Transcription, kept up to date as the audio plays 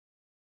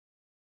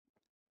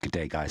Good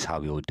day, guys. How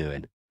are you all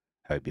doing?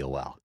 Hope you're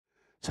well.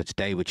 So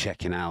today we're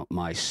checking out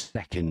my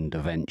second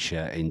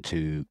venture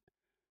into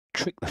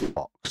Trick the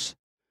Fox.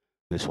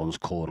 This one's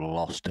called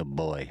Lost a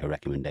Boy, a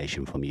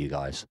recommendation from you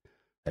guys.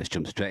 Let's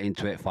jump straight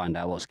into it, find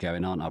out what's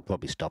going on. I'll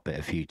probably stop it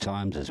a few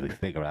times as we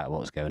figure out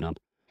what's going on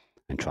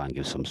and try and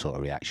give some sort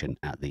of reaction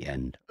at the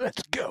end.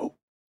 Let's go!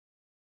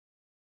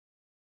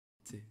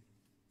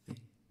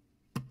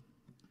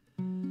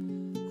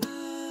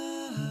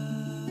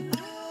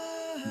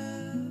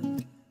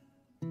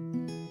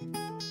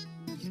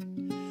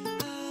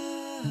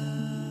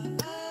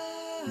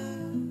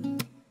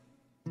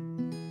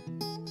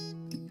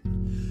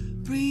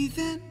 Breathe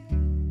in,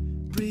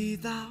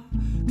 breathe out.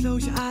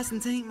 Close your eyes and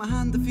take my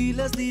hand, the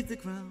feelers leave the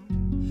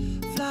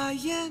ground. Fly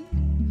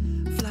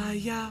in,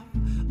 fly out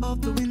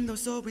of the window,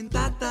 soaring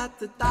down.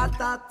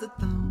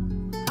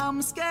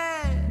 I'm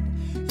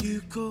scared,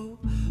 you go.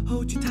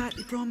 Hold you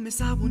tightly,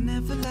 promise I will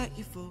never let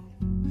you fall.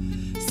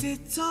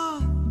 Sit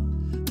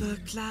on the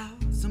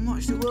clouds and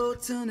watch the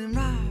world turning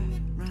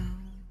right round.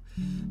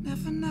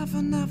 Never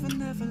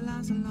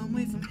lies a long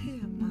way from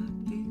here, my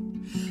dear.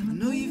 I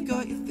know you've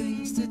got your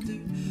things to do,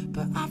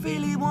 but I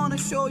really wanna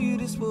show you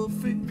this world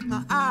through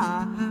my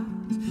eyes.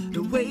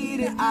 The way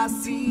that I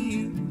see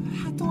you,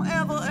 I don't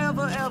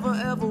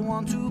ever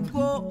want to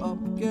grow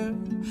up, girl.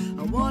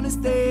 I wanna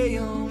stay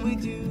on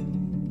with you.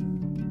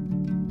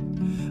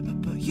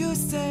 But you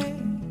say,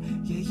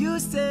 yeah, you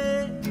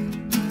say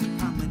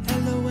I'm an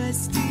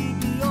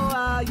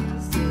LOSTBOI. You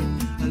say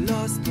a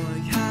lost boy,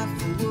 half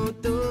a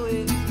world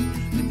away.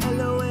 An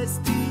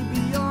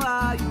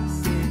LOSTBOI. You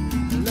say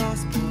a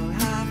lost boy,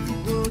 half a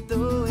world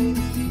away.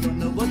 You don't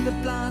know what the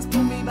plans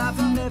pull me back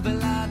from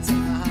Neverland. Take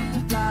my hand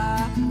and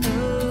fly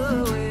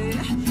away.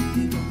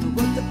 You don't know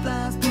what the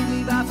plans pull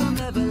me back from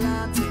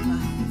Neverland. Take my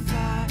hand and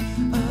fly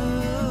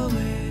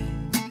away.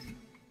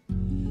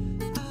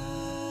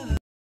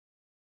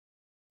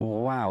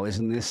 Wow,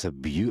 isn't this a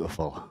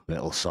beautiful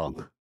little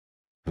song?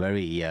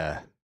 Very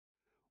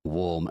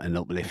warm and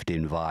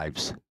uplifting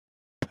vibes.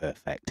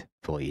 Perfect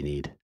for what you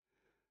need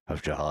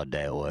after a hard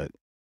day at work.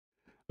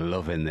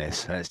 Loving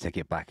this. Let's take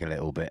it back a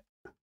little bit.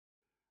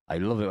 I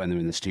love it when they're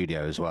in the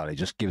studio as well. It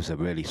just gives a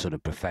really sort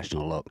of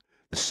professional look.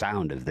 The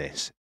sound of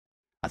this,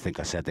 I think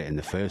I said that in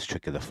the first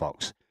Trick of the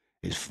Fox,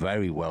 is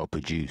very well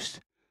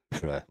produced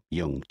for a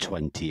young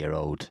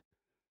 20-year-old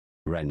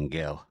Ren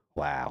girl.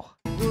 Wow.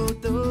 You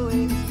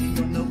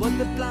don't know what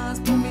the plans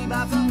pull me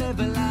back from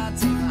Neverland.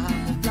 Take my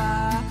hand and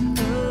fly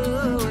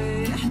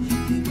away.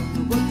 You don't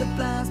know what the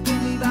plans pull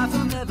me back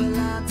from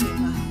Neverland. Take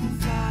my hand and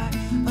fly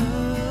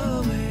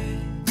away.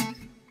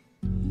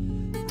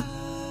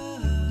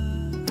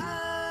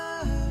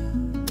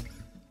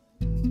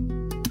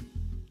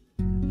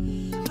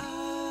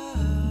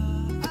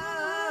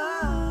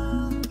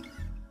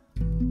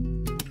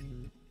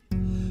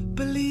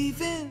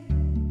 Believe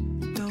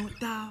in, don't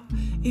doubt.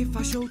 If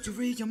I showed you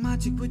real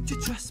magic, would you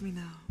trust me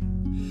now?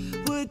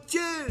 Would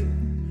you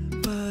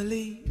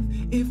believe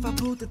if I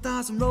pulled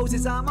 1,000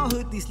 roses out my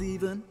hoodie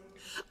sleeve and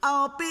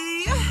I'll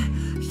be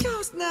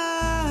yours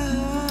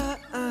now?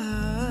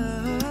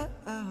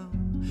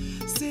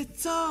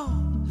 Sit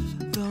on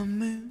the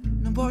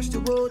moon and watch the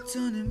world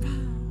turning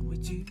round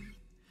with you.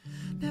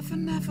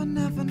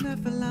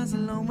 Never lies a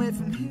long way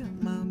from here,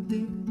 my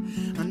dear.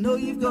 I know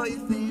you've got your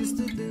things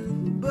to do,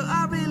 but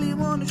I really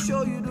want to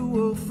show you the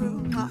world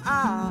through my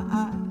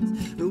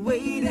eyes. The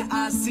way that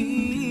I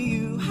see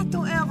you, I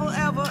don't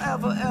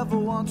ever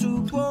want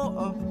to grow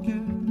up,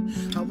 girl.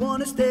 I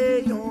want to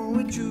stay on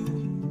with you.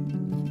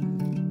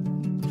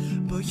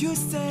 But you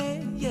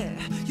say, yeah,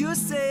 you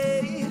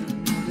say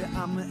that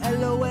I'm an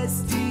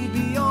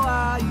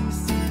LOSTBOI. You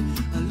say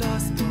a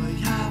lost boy,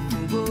 half a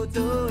world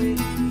away.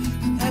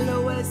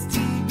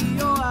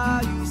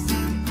 LOSTBOI. You say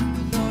I'm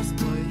a lost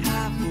boy,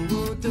 half a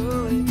world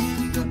away.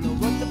 You don't know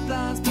what the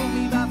plans pull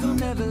me back from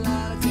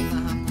Neverland. I take my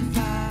hand and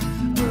fly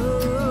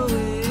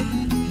away.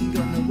 You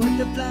don't know what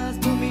the plans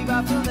pull me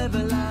back from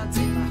Neverland.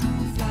 Take my hand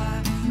and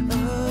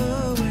fly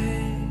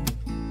away.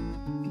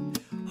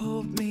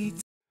 Hold me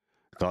tight.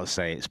 Gotta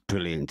say, it's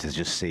brilliant to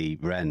just see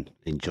Ren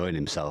enjoying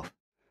himself,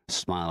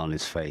 smile on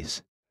his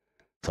face.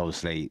 So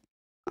obviously,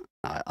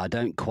 I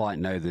don't quite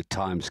know the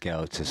time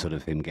scale to sort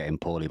of him getting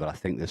poorly, but I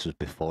think this was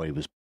before he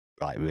was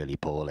like really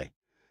poorly.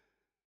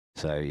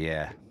 So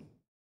yeah,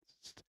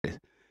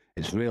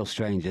 it's real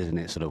strange, isn't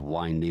it? Sort of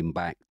winding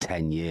back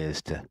 10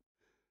 years to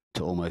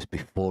almost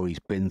before he's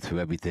been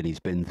through everything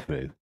he's been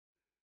through.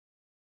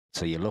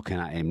 So you're looking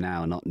at him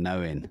now not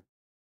knowing,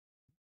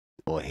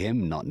 or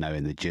him not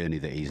knowing the journey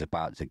that he's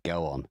about to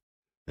go on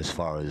as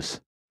far as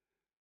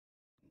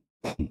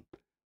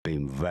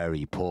being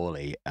very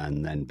poorly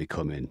and then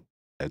becoming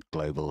a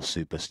global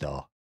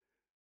superstar.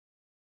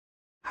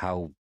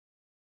 How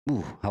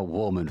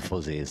warm and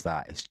fuzzy is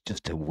that? It's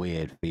just a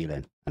weird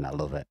feeling, and I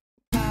love it.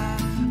 You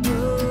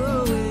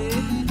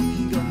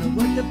don't know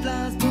what the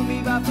plans pull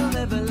me back from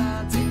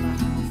Neverland. Take my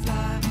hand,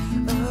 fly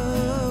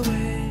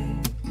away.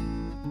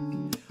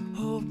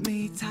 Hold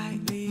me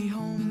tightly,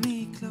 hold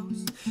me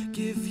close.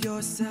 Give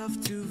yourself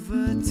to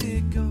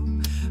vertigo.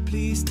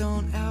 please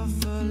don't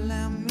ever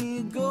let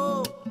me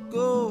go,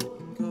 go,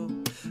 go,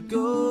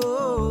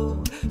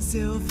 go.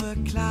 Silver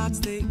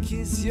clouds, they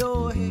kiss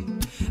your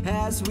head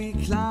as we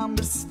climb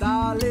the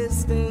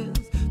starless stairs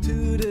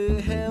to the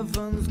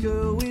heavens.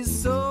 Girl, we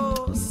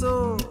so,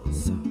 so,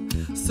 so,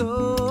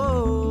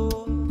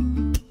 so.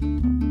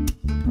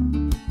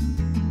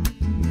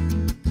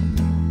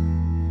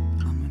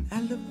 I'm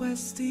an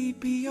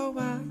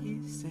LOSTBOY,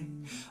 you say,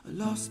 a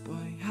lost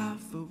boy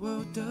half a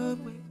world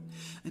away.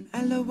 An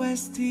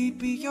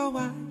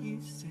LOSTBOY,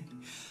 you say,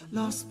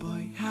 lost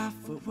boy half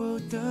a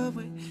world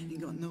away.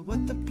 Ain't got no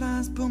what the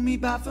plans, pull me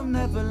back from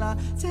Neverland.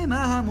 Take my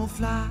hand, we'll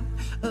fly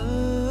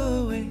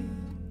away.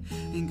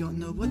 Ain't got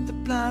no what the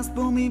plans,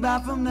 pull me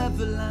back from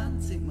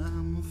Neverland. Take my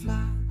hand, we'll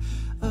fly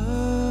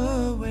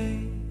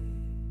away.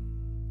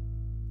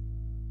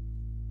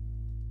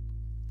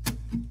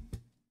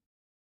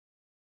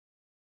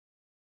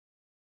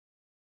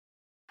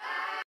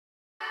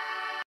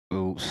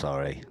 Oh,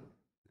 sorry.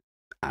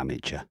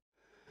 Amateur.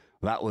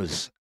 That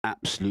was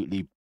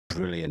absolutely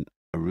brilliant.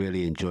 I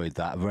really enjoyed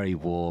that. Very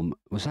warm.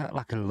 Was that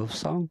like a love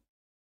song?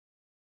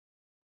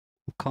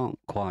 I can't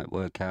quite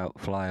work out.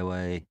 Fly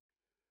away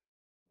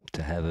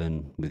to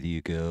heaven with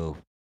you, girl.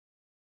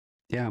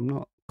 Yeah, I'm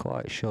not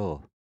quite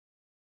sure.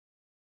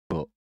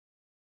 But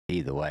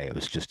either way, it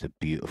was just a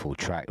beautiful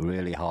track.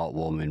 Really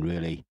heartwarming,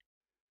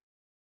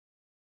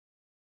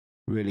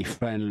 really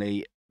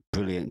friendly.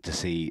 Brilliant to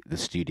see the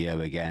studio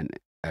again.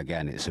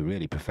 Again, it's a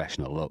really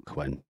professional look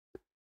when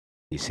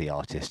you see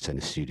artists in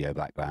a studio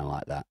background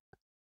like that.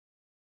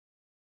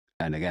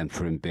 And again,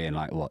 for him being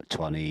like, what,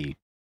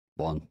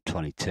 21,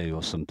 22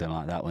 or something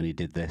like that when he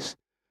did this,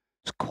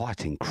 it's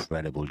quite an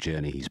incredible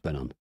journey he's been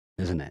on,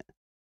 isn't it?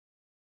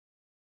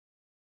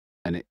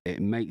 And it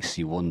makes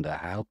you wonder,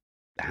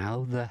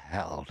 how the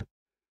hell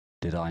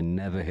did I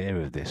never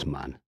hear of this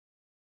man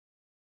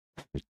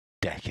for a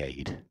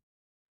decade?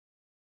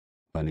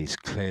 When he's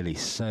clearly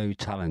so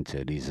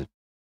talented. He's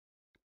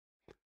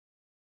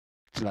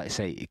like I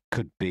say, it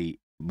could be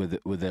with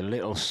a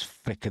little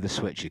flick of the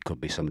switch, it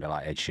could be somebody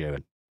like Ed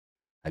Sheeran.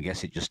 I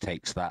guess it just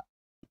takes that.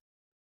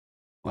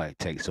 Well, it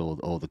takes all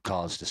the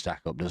cards to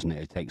stack up, doesn't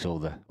it? It takes all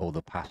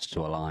the paths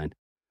to align,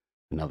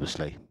 and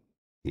obviously,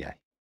 yeah,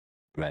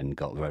 Ren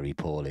got very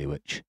poorly,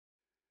 which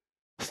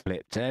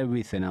flipped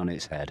everything on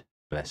its head.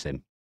 Bless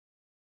him.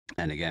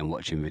 And again,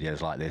 watching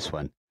videos like this,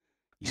 when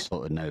you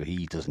sort of know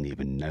he doesn't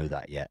even know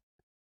that yet.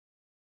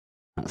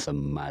 That's a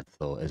mad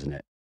thought, isn't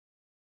it?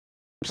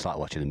 It's like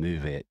watching a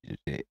movie.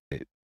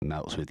 It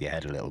melts with your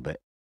head a little bit.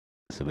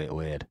 It's a bit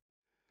weird.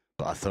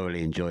 But I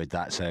thoroughly enjoyed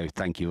that. So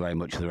thank you very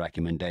much for the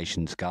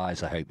recommendations,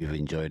 guys. I hope you've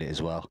enjoyed it as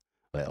well.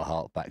 A little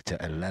hark back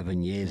to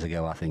 11 years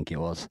ago, I think it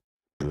was.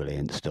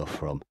 Brilliant stuff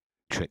from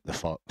Trick the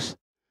Fox.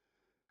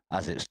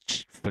 As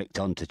it's flicked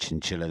on to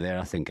Chinchilla there,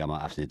 I think I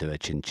might have to do a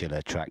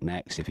Chinchilla track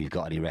next. If you've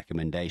got any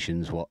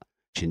recommendations, what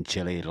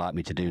Chinchilla you'd like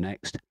me to do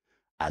next.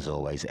 As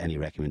always, any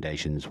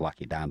recommendations,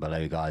 whack it down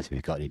below, guys. If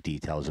you've got any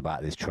details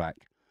about this track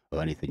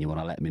or anything you want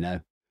to let me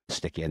know,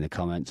 stick it in the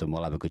comments and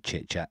we'll have a good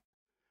chit chat.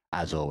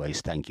 As always,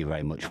 thank you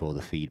very much for all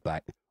the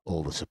feedback,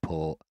 all the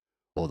support,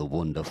 all the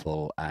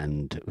wonderful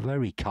and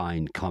very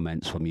kind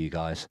comments from you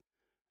guys.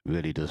 It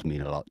really does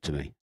mean a lot to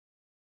me.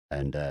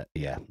 And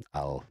yeah,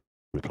 I'll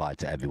reply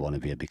to every one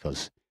of you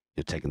because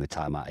you're taking the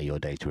time out of your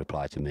day to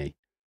reply to me.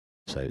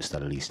 So it's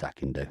the least I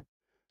can do.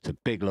 So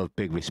big love,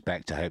 big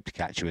respect. I hope to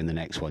catch you in the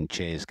next one.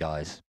 Cheers,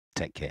 guys.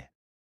 Take care.